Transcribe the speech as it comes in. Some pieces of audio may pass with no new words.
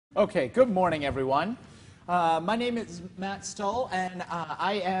Okay, good morning, everyone. My name is Matt Stull, and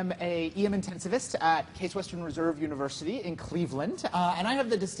I am a EM intensivist at Case Western Reserve University in Cleveland. And I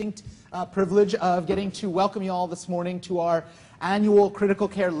have the distinct privilege of getting to welcome you all this morning to our annual Critical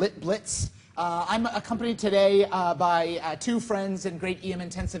Care Lit Blitz. I'm accompanied today by two friends and great EM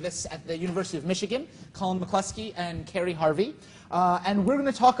intensivists at the University of Michigan, Colin McCloskey and Carrie Harvey. And we're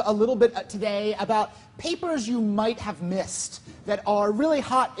going to talk a little bit today about papers you might have missed that are really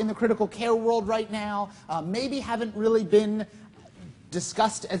hot in the critical care world right now, maybe haven't really been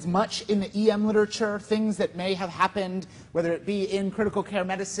discussed as much in the EM literature, things that may have happened, whether it be in critical care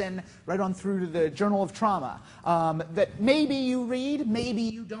medicine, right on through to the Journal of Trauma, that maybe you read, maybe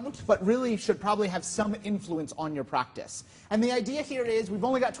you don't, but really should probably have some influence on your practice. And the idea here is we've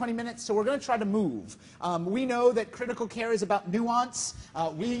only got 20 minutes, so we're going to try to move. We know that critical care is about nuance.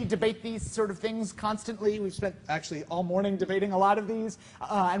 We debate these sort of things constantly. We've spent actually all morning debating a lot of these,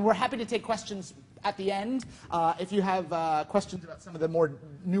 and we're happy to take questions at the end if you have questions about some of the more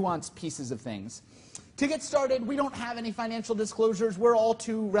nuanced pieces of things. To get started, we don't have any financial disclosures. We're all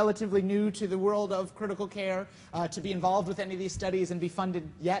too relatively new to the world of critical care to be involved with any of these studies and be funded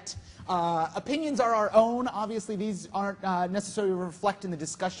yet. Opinions are our own. Obviously, these aren't necessarily reflect in the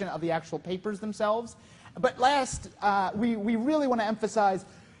discussion of the actual papers themselves. But last, we really want to emphasize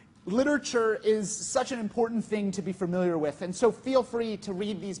literature is such an important thing to be familiar with, and so feel free to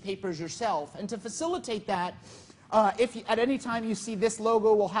read these papers yourself. And to facilitate that, if at any time you see this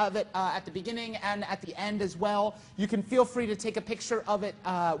logo, we'll have it at the beginning and at the end as well. You can feel free to take a picture of it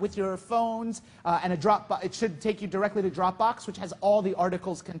with your phones, and it should take you directly to Dropbox, which has all the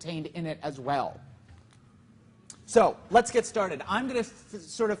articles contained in it as well. So let's get started. I'm going to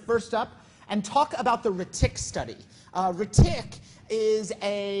sort of first up and talk about the RETIC study. RETIC is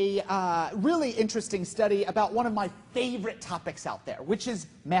a really interesting study about one of my favorite topics out there, which is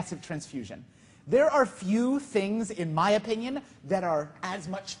massive transfusion. There are few things, in my opinion, that are as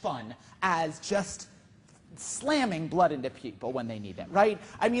much fun as just slamming blood into people when they need it, right?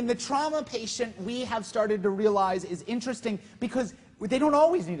 I mean, the trauma patient, we have started to realize, is interesting because they don't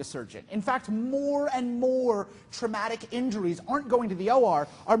always need a surgeon. In fact, more and more traumatic injuries aren't going to the OR,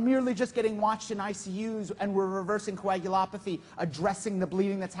 are merely just getting watched in ICUs, and we're reversing coagulopathy, addressing the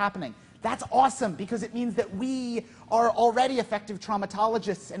bleeding that's happening. That's awesome because it means that we are already effective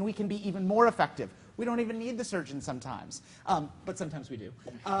traumatologists and we can be even more effective. We don't even need the surgeon sometimes, but sometimes we do.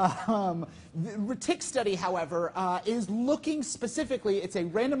 The RETIC study, however, is looking specifically, it's a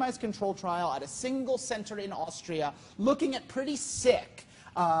randomized control trial at a single center in Austria, looking at pretty sick,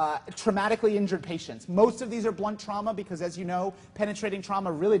 traumatically injured patients. Most of these are blunt trauma because, as you know, penetrating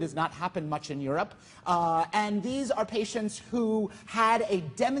trauma really does not happen much in Europe. And these are patients who had a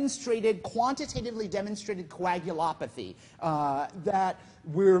quantitatively demonstrated coagulopathy that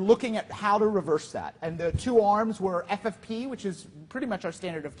we're looking at how to reverse that. And the two arms were FFP, which is pretty much our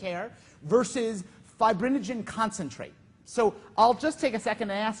standard of care, versus fibrinogen concentrate. So I'll just take a second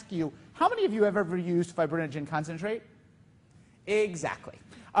and ask you, how many of you have ever used fibrinogen concentrate? Exactly.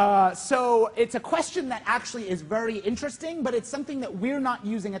 So it's a question that actually is very interesting, but it's something that we're not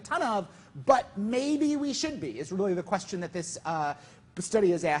using a ton of, but maybe we should be, is really the question that this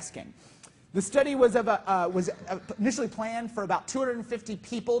study is asking. The study was initially planned for about 250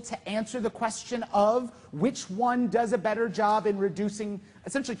 people to answer the question of which one does a better job in reducing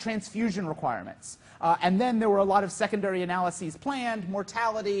essentially transfusion requirements. And then there were a lot of secondary analyses planned,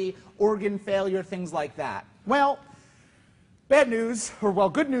 mortality, organ failure, things like that. Well, bad news, or well,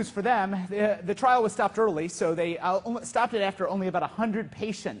 good news for them, the trial was stopped early, so they stopped it after only about 100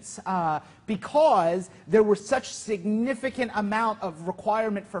 patients because there were such significant amount of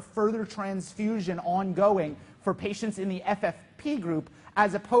requirement for further transfusion ongoing for patients in the FFP group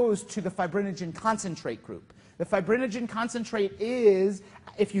as opposed to the fibrinogen concentrate group. The fibrinogen concentrate is,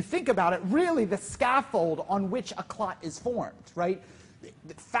 if you think about it, really the scaffold on which a clot is formed, right?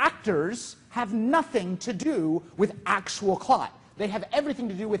 Factors have nothing to do with actual clot. They have everything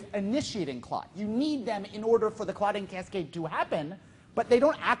to do with initiating clot. You need them in order for the clotting cascade to happen, but they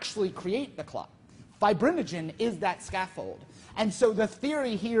don't actually create the clot. Fibrinogen is that scaffold. And so the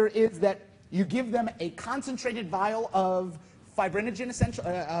theory here is that you give them a concentrated vial of fibrinogen,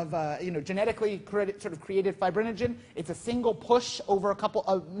 genetically created fibrinogen. It's a single push over a couple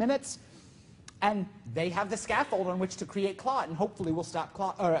of minutes, and they have the scaffold on which to create clot, and hopefully will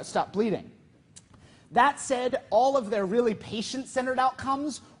stop bleeding. That said, all of their really patient-centered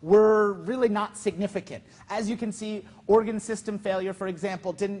outcomes were really not significant. As you can see, organ system failure, for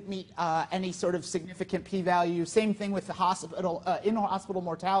example, didn't meet any sort of significant p-value. Same thing with the hospital, in-hospital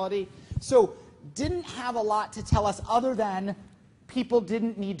mortality. So didn't have a lot to tell us other than people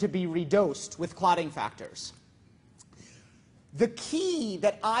didn't need to be redosed with clotting factors. The key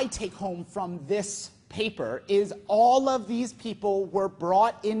that I take home from this paper is all of these people were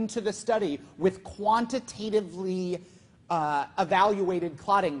brought into the study with quantitatively evaluated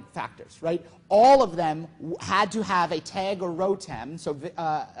clotting factors, right? All of them had to have a TAG or ROTEM, so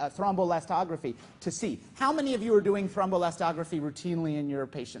thrombolestography, to see. How many of you are doing thrombolestography routinely in your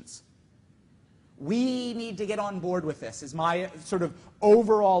patients? We need to get on board with this, is my sort of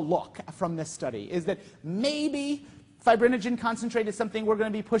overall look from this study, is that maybe fibrinogen concentrate is something we're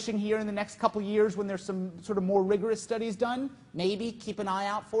going to be pushing here in the next couple years when there's some sort of more rigorous studies done. Maybe, keep an eye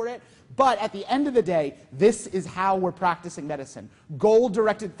out for it. But at the end of the day, this is how we're practicing medicine.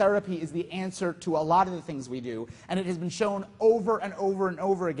 Goal-directed therapy is the answer to a lot of the things we do, and it has been shown over and over and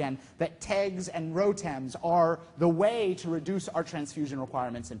over again that TEGs and ROTEMs are the way to reduce our transfusion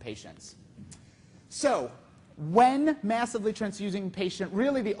requirements in patients. So, when massively transfusing patient,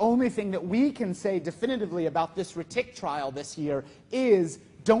 really the only thing that we can say definitively about this RETIC trial this year is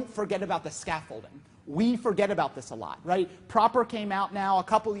don't forget about the scaffolding. We forget about this a lot, right? Proper came out now a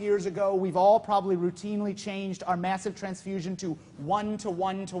couple years ago. We've all probably routinely changed our massive transfusion to 1 to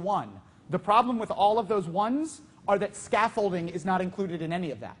 1 to 1. The problem with all of those ones are that scaffolding is not included in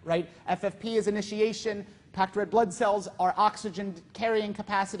any of that, right? FFP is initiation, packed red blood cells are oxygen carrying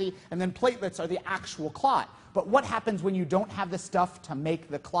capacity, and then platelets are the actual clot. But what happens when you don't have the stuff to make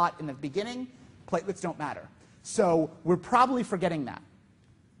the clot in the beginning? Platelets don't matter. So we're probably forgetting that.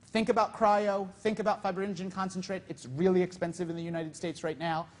 Think about cryo, think about fibrinogen concentrate. It's really expensive in the United States right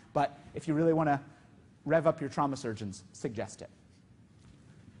now, but if you really want to rev up your trauma surgeons, suggest it.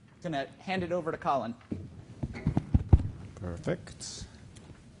 I'm going to hand it over to Colin. Perfect.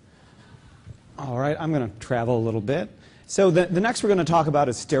 All right, I'm going to travel a little bit. So the next we're going to talk about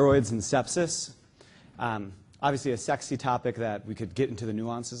is steroids and sepsis. Obviously a sexy topic that we could get into the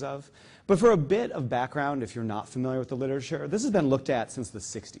nuances of. But for a bit of background, if you're not familiar with the literature, this has been looked at since the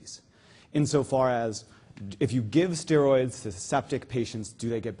 60s. Insofar as if you give steroids to septic patients, do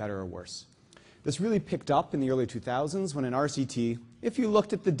they get better or worse? This really picked up in the early 2000s when an RCT, if you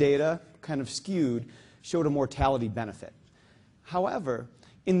looked at the data, kind of skewed, showed a mortality benefit. However,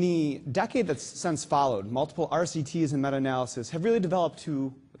 in the decade that's since followed, multiple RCTs and meta-analysis have really developed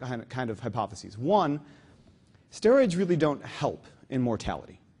two kind of hypotheses. One, steroids really don't help in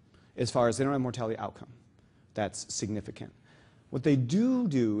mortality, as far as they don't have mortality outcome. That's significant. What they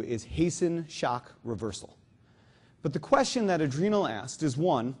do is hasten shock reversal. But the question that Adrenal asked is,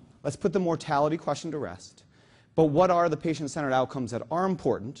 one, let's put the mortality question to rest. But what are the patient-centered outcomes that are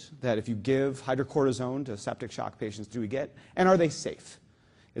important, that if you give hydrocortisone to septic shock patients, do we get? And are they safe?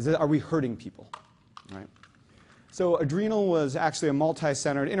 Are we hurting people? Right? So Adrenal was actually a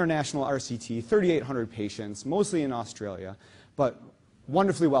multi-centered international RCT, 3,800 patients, mostly in Australia, but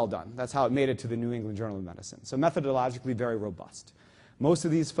wonderfully well done. That's how it made it to the New England Journal of Medicine. So methodologically very robust. Most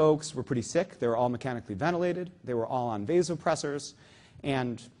of these folks were pretty sick. They were all mechanically ventilated. They were all on vasopressors.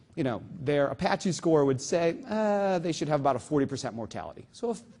 And their Apache score would say they should have about a 40% mortality. So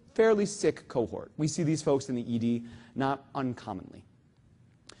a fairly sick cohort. We see these folks in the ED not uncommonly.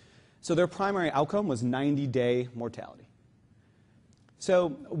 So their primary outcome was 90-day mortality. So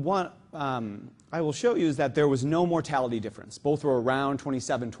what I will show you is that there was no mortality difference. Both were around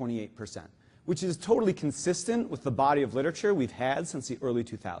 27, 28%, which is totally consistent with the body of literature we've had since the early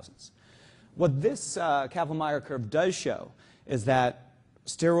 2000s. What this Kaplan-Meier curve does show is that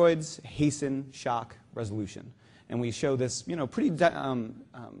steroids hasten shock resolution. And we show this pretty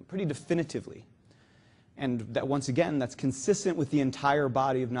definitively. And that, once again, that's consistent with the entire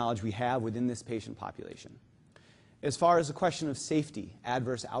body of knowledge we have within this patient population. As far as the question of safety,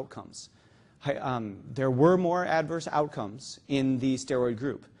 adverse outcomes, there were more adverse outcomes in the steroid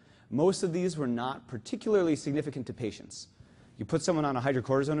group. Most of these were not particularly significant to patients. You put someone on a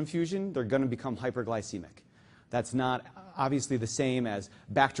hydrocortisone infusion, they're going to become hyperglycemic. That's not obviously the same as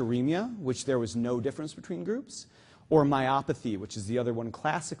bacteremia, which there was no difference between groups, or myopathy, which is the other one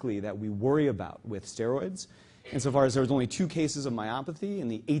classically that we worry about with steroids. Insofar as there was only 2 cases of myopathy in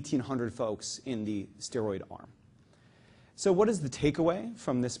the 1,800 folks in the steroid arm. So what is the takeaway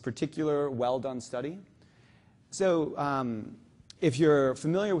from this particular well-done study? So if you're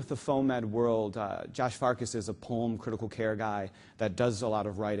familiar with the FOAMed world, Josh Farkas is a Pulm critical care guy that does a lot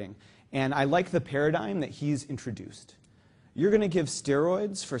of writing. And I like the paradigm that he's introduced. You're going to give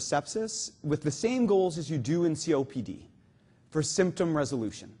steroids for sepsis with the same goals as you do in COPD, for symptom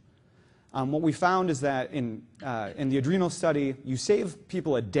resolution. What we found is that in the adrenal study, you save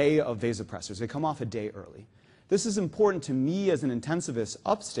people a day of vasopressors. They come off a day early. This is important to me as an intensivist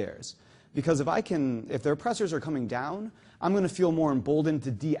upstairs Because if their pressures are coming down, I'm going to feel more emboldened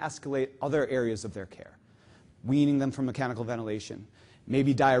to de-escalate other areas of their care, weaning them from mechanical ventilation,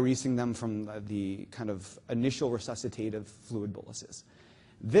 maybe diuresing them from the kind of initial resuscitative fluid boluses.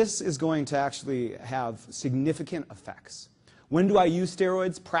 This is going to actually have significant effects. When do I use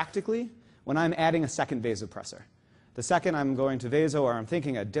steroids practically? When I'm adding a second vasopressor. The second I'm going to vaso or I'm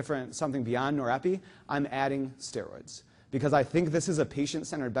thinking something beyond norepi, I'm adding steroids. Because I think this is a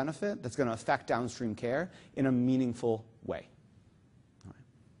patient-centered benefit that's going to affect downstream care in a meaningful way. All right.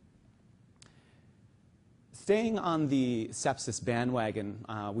 Staying on the sepsis bandwagon,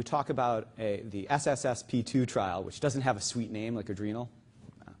 we talk about the SSSP2 trial, which doesn't have a sweet name like adrenal.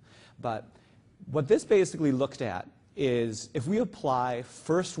 But what this basically looked at is if we apply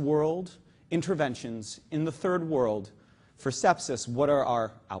first world interventions in the third world for sepsis, what are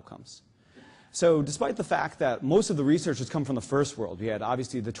our outcomes? So despite the fact that most of the research has come from the first world, we had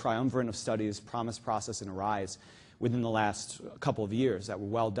obviously the triumvirate of studies, PROMISE, PROCESS, and ARISE within the last couple of years that were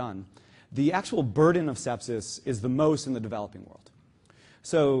well done, the actual burden of sepsis is the most in the developing world.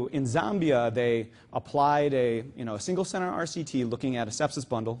 So in Zambia, they applied a single center RCT looking at a sepsis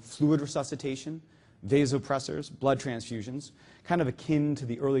bundle, fluid resuscitation, vasopressors, blood transfusions, kind of akin to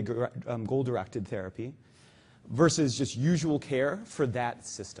the early goal-directed therapy, versus just usual care for that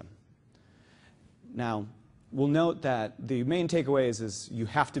system. Now, we'll note that the main takeaways is you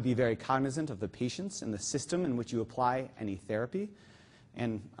have to be very cognizant of the patients and the system in which you apply any therapy,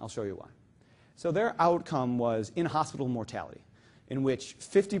 and I'll show you why. So their outcome was in-hospital mortality, in which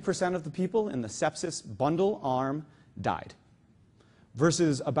 50% of the people in the sepsis bundle arm died,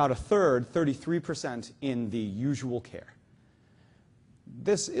 versus about a third, 33%, in the usual care.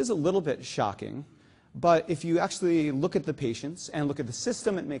 This is a little bit shocking, but if you actually look at the patients and look at the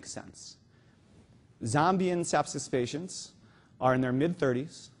system, it makes sense. Zambian sepsis patients are in their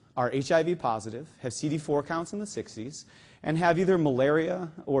mid-30s, are HIV positive, have CD4 counts in the 60s, and have either malaria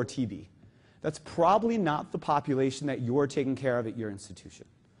or TB. That's probably not the population that you're taking care of at your institution.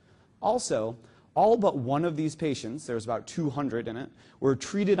 Also, all but one of these patients, there's about 200 in it, were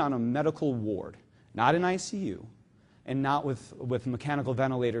treated on a medical ward, not in ICU, and not with mechanical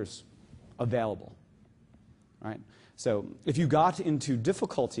ventilators available. Right? So if you got into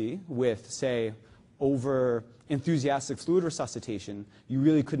difficulty with, say, over-enthusiastic fluid resuscitation, you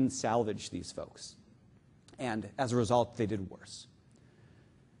really couldn't salvage these folks. And as a result, they did worse.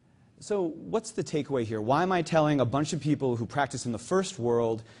 So what's the takeaway here? Why am I telling a bunch of people who practice in the first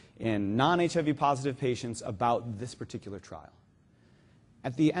world in non-HIV positive patients about this particular trial?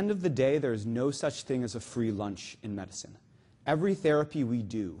 At the end of the day, there is no such thing as a free lunch in medicine. Every therapy we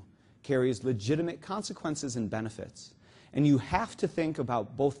do carries legitimate consequences and benefits. And you have to think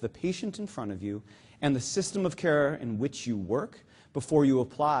about both the patient in front of you and the system of care in which you work before you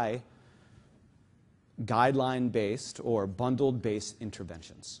apply guideline-based or bundled-based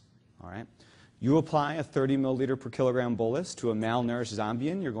interventions. All right? You apply a 30 milliliter per kilogram bolus to a malnourished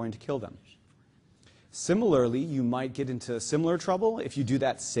Zambian, you're going to kill them. Similarly, you might get into similar trouble if you do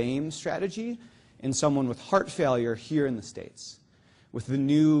that same strategy in someone with heart failure here in the States. With the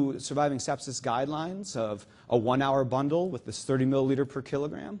new surviving sepsis guidelines of a 1 hour bundle with this 30 milliliter per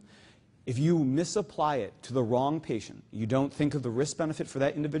kilogram, if you misapply it to the wrong patient, you don't think of the risk benefit for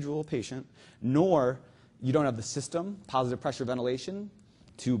that individual patient, nor you don't have the system, positive pressure ventilation,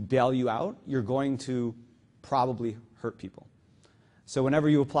 to bail you out, you're going to probably hurt people. So whenever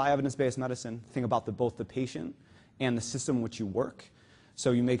you apply evidence-based medicine, think about both the patient and the system in which you work,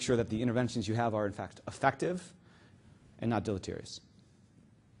 so you make sure that the interventions you have are, in fact, effective and not deleterious.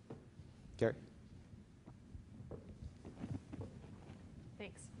 Carrie?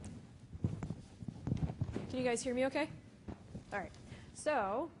 Thanks. Can you guys hear me okay? All right.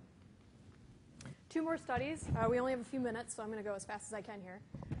 So, 2 more studies. We only have a few minutes, so I'm going to go as fast as I can here.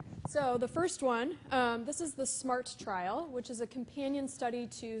 So the first one, this is the SMART trial, which is a companion study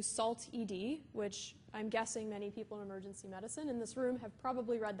to SALT-ED, which I'm guessing many people in emergency medicine in this room have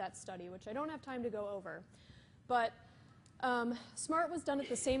probably read that study, which I don't have time to go over. But SMART was done at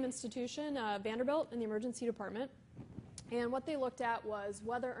the same institution, Vanderbilt, in the emergency department. And what they looked at was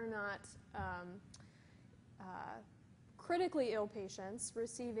whether or not critically ill patients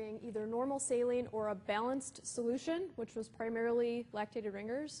receiving either normal saline or a balanced solution, which was primarily lactated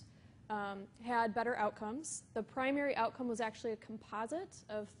ringers, had better outcomes. The primary outcome was actually a composite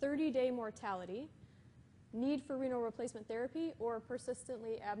of 30-day mortality, need for renal replacement therapy, or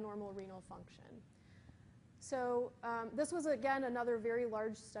persistently abnormal renal function. So this was, again, another very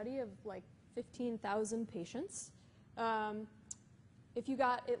large study of like 15,000 patients. if you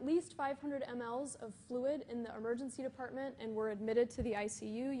got at least 500 mLs of fluid in the emergency department and were admitted to the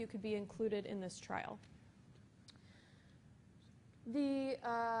ICU, you could be included in this trial.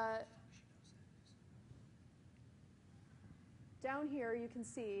 Down here, you can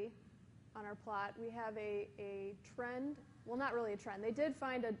see on our plot, we have a trend. Well, not really a trend. They did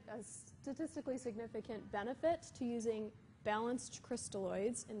find a statistically significant benefit to using balanced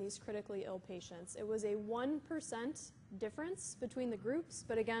crystalloids in these critically ill patients. It was a 1% difference between the groups,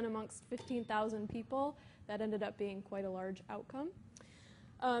 but again, amongst 15,000 people, that ended up being quite a large outcome.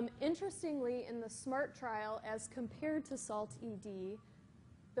 Interestingly, in the SMART trial, as compared to SALT-ED,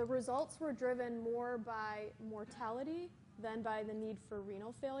 the results were driven more by mortality than by the need for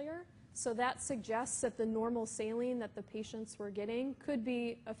renal failure. So that suggests that the normal saline that the patients were getting could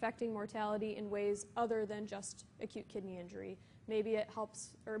be affecting mortality in ways other than just acute kidney injury. Maybe it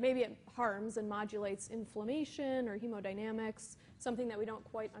helps, or maybe it harms and modulates inflammation or hemodynamics, something that we don't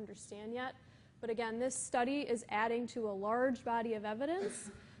quite understand yet. But again, this study is adding to a large body of evidence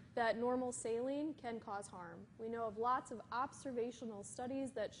that normal saline can cause harm. We know of lots of observational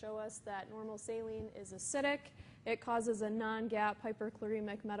studies that show us that normal saline is acidic. It causes a non-GAP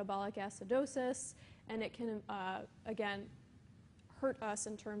hyperchloremic metabolic acidosis, and it can, again, hurt us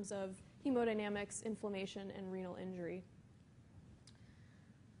in terms of hemodynamics, inflammation, and renal injury.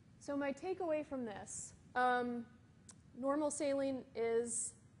 So my takeaway from this, normal saline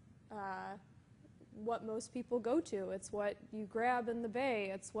is what most people go to. It's what you grab in the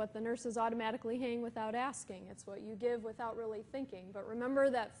bay. It's what the nurses automatically hang without asking. It's what you give without really thinking. But remember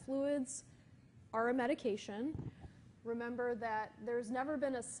that fluids are a medication. Remember that there's never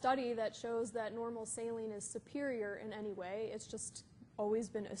been a study that shows that normal saline is superior in any way. It's just always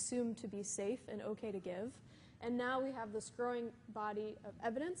been assumed to be safe and okay to give. And now we have this growing body of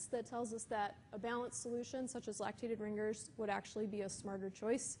evidence that tells us that a balanced solution, such as lactated ringers, would actually be a smarter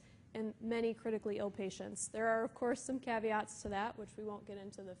choice in many critically ill patients. There are, of course, some caveats to that, which we won't get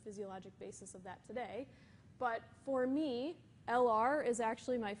into the physiologic basis of that today. But for me, LR is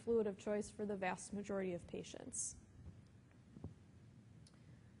actually my fluid of choice for the vast majority of patients.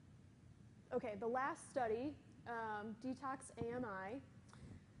 Okay, the last study, Detox AMI.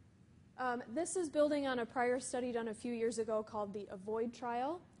 This is building on a prior study done a few years ago called the AVOID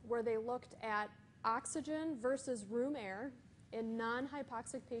trial, where they looked at oxygen versus room air in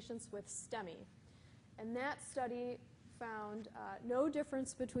non-hypoxic patients with STEMI. And that study found no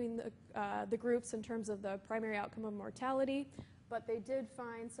difference between the groups in terms of the primary outcome of mortality, but they did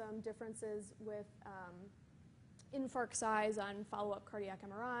find some differences with infarct size on follow-up cardiac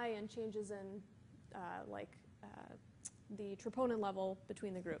MRI and changes in the troponin level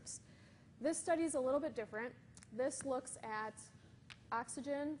between the groups. This study is a little bit different. This looks at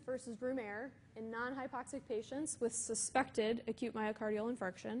oxygen versus room air in non-hypoxic patients with suspected acute myocardial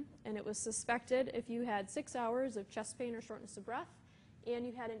infarction, and it was suspected if you had 6 hours of chest pain or shortness of breath, and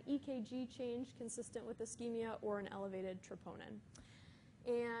you had an EKG change consistent with ischemia or an elevated troponin.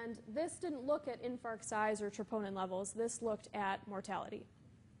 And this didn't look at infarct size or troponin levels. This looked at mortality.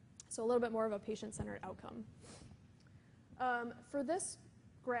 So a little bit more of a patient-centered outcome. For this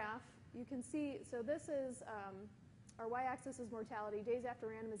graph, you can see, so this is our y-axis is mortality. Days after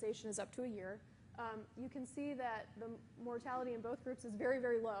randomization is up to a year. You can see that the mortality in both groups is very,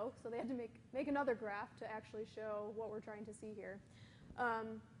 very low, so they had to make another graph to actually show what we're trying to see here.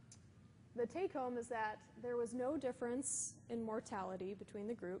 The take-home is that there was no difference in mortality between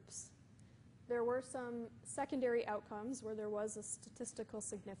the groups. There were some secondary outcomes where there was a statistical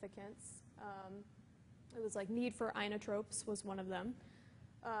significance. It was like need for inotropes was one of them,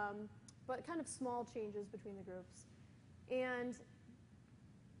 but kind of small changes between the groups. And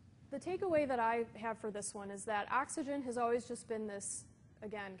the takeaway that I have for this one is that oxygen has always just been this,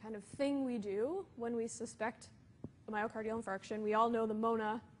 again, kind of thing we do when we suspect a myocardial infarction. We all know the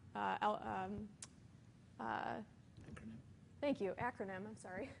MONA thank you, acronym, I'm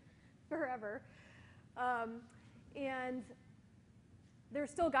sorry, forever. And there's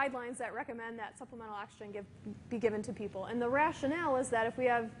still guidelines that recommend that supplemental oxygen be given to people. And the rationale is that if we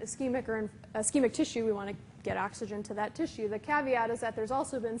have ischemic tissue, we want to get oxygen to that tissue. The caveat is that there's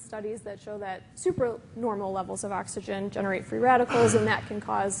also been studies that show that supranormal levels of oxygen generate free radicals, and that can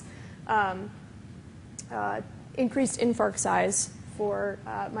cause increased infarct size for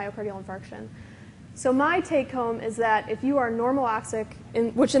myocardial infarction. So my take home is that if you are normoxic,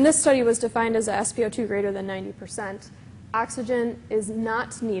 which in this study was defined as a SpO2 greater than 90%, oxygen is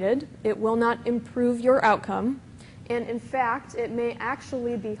not needed. It will not improve your outcome. And in fact, it may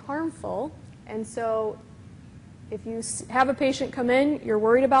actually be harmful. And so if you have a patient come in, you're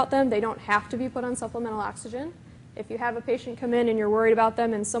worried about them, they don't have to be put on supplemental oxygen. If you have a patient come in and you're worried about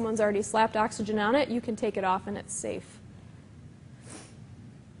them and someone's already slapped oxygen on it, you can take it off and it's safe.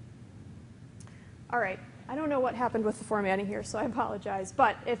 All right. I don't know what happened with the formatting here, so I apologize.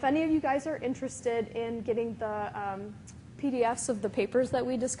 But if any of you guys are interested in getting the PDFs of the papers that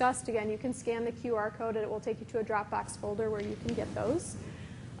we discussed, again, you can scan the QR code and it will take you to a Dropbox folder where you can get those.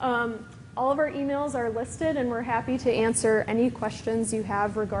 All of our emails are listed, and we're happy to answer any questions you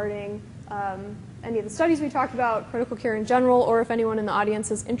have regarding any of the studies we talked about, critical care in general, or if anyone in the audience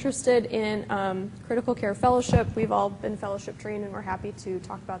is interested in critical care fellowship. We've all been fellowship trained, and we're happy to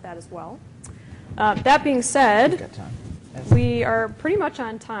talk about that as well. That being said, we are pretty much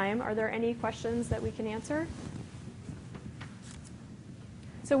on time. Are there any questions that we can answer?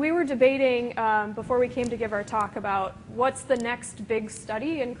 So we were debating before we came to give our talk about what's the next big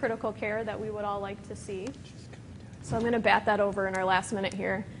study in critical care that we would all like to see. So I'm going to bat that over in our last minute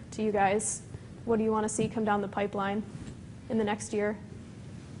here to you guys. What do you want to see come down the pipeline in the next year?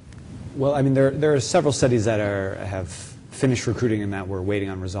 Well, I mean, there are several studies that have finished recruiting and that we're waiting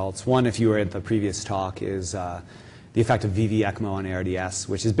on results. One, if you were at the previous talk, is the effect of VV ECMO on ARDS,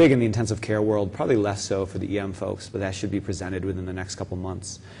 which is big in the intensive care world, probably less so for the EM folks, but that should be presented within the next couple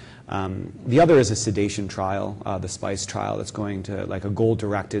months. The other is a sedation trial, the SPICE trial, that's going to like a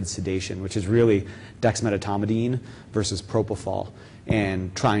goal-directed sedation, which is really dexmedetomidine versus propofol,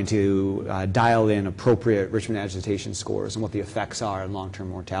 and trying to dial in appropriate Richmond agitation scores and what the effects are in long-term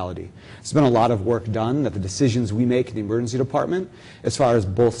mortality. There's been a lot of work done that the decisions we make in the emergency department, as far as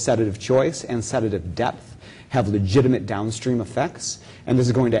both sedative choice and sedative depth, have legitimate downstream effects, and this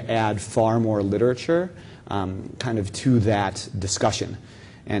is going to add far more literature kind of to that discussion.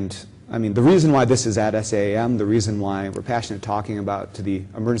 And I mean, the reason why this is at SAEM, the reason why we're passionate talking about to the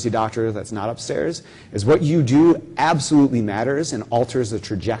emergency doctor that's not upstairs, is what you do absolutely matters and alters the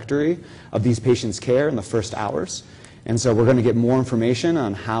trajectory of these patients' care in the first hours. And so we're going to get more information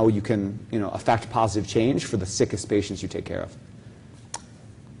on how you can, affect positive change for the sickest patients you take care of.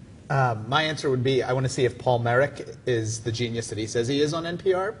 My answer would be, I want to see if Paul Merrick is the genius that he says he is on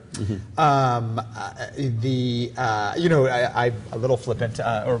NPR. I'm a little flippant,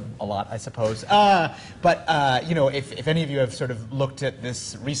 or a lot, I suppose. But if any of you have sort of looked at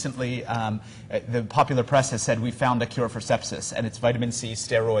this recently, the popular press has said we found a cure for sepsis, and it's vitamin C,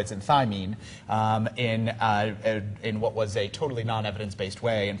 steroids, and thiamine in what was a totally non-evidence-based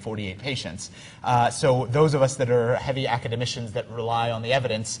way in 48 patients. So those of us that are heavy academicians that rely on the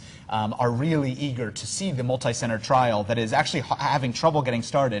evidence are really eager to see the multi-center trial that is actually having trouble getting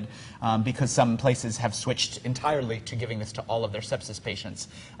started because some places have switched entirely to giving this to all of their sepsis patients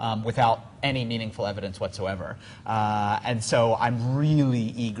without any meaningful evidence whatsoever. And so I'm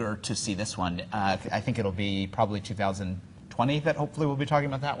really eager to see this one. I think it'll be probably 2020 that hopefully we'll be talking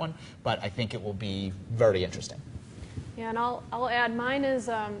about that one, but I think it will be very interesting. Yeah, and I'll add, mine is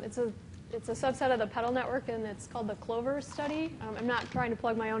it's a subset of the PEDAL network, and it's called the CLOVER study. I'm not trying to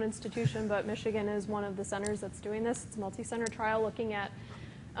plug my own institution, but Michigan is one of the centers that's doing this. It's a multi-center trial looking at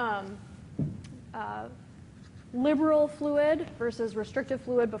liberal fluid versus restrictive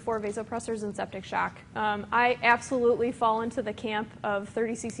fluid before vasopressors and septic shock. I absolutely fall into the camp of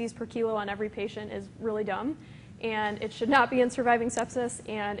 30 cc's per kilo on every patient is really dumb, and it should not be in surviving sepsis,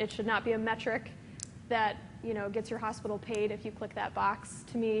 and it should not be a metric that gets your hospital paid if you click that box.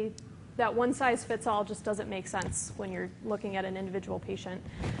 To me, that one size fits all just doesn't make sense when you're looking at an individual patient.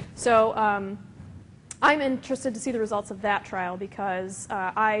 So I'm interested to see the results of that trial because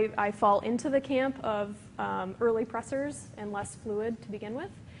I fall into the camp of early pressors and less fluid to begin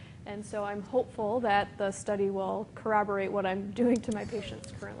with. And so I'm hopeful that the study will corroborate what I'm doing to my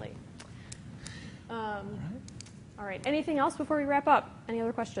patients currently. All right. Anything else before we wrap up? Any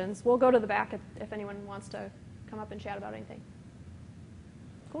other questions? We'll go to the back if anyone wants to come up and chat about anything.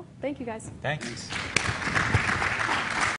 Cool. Thank you, guys. Thanks.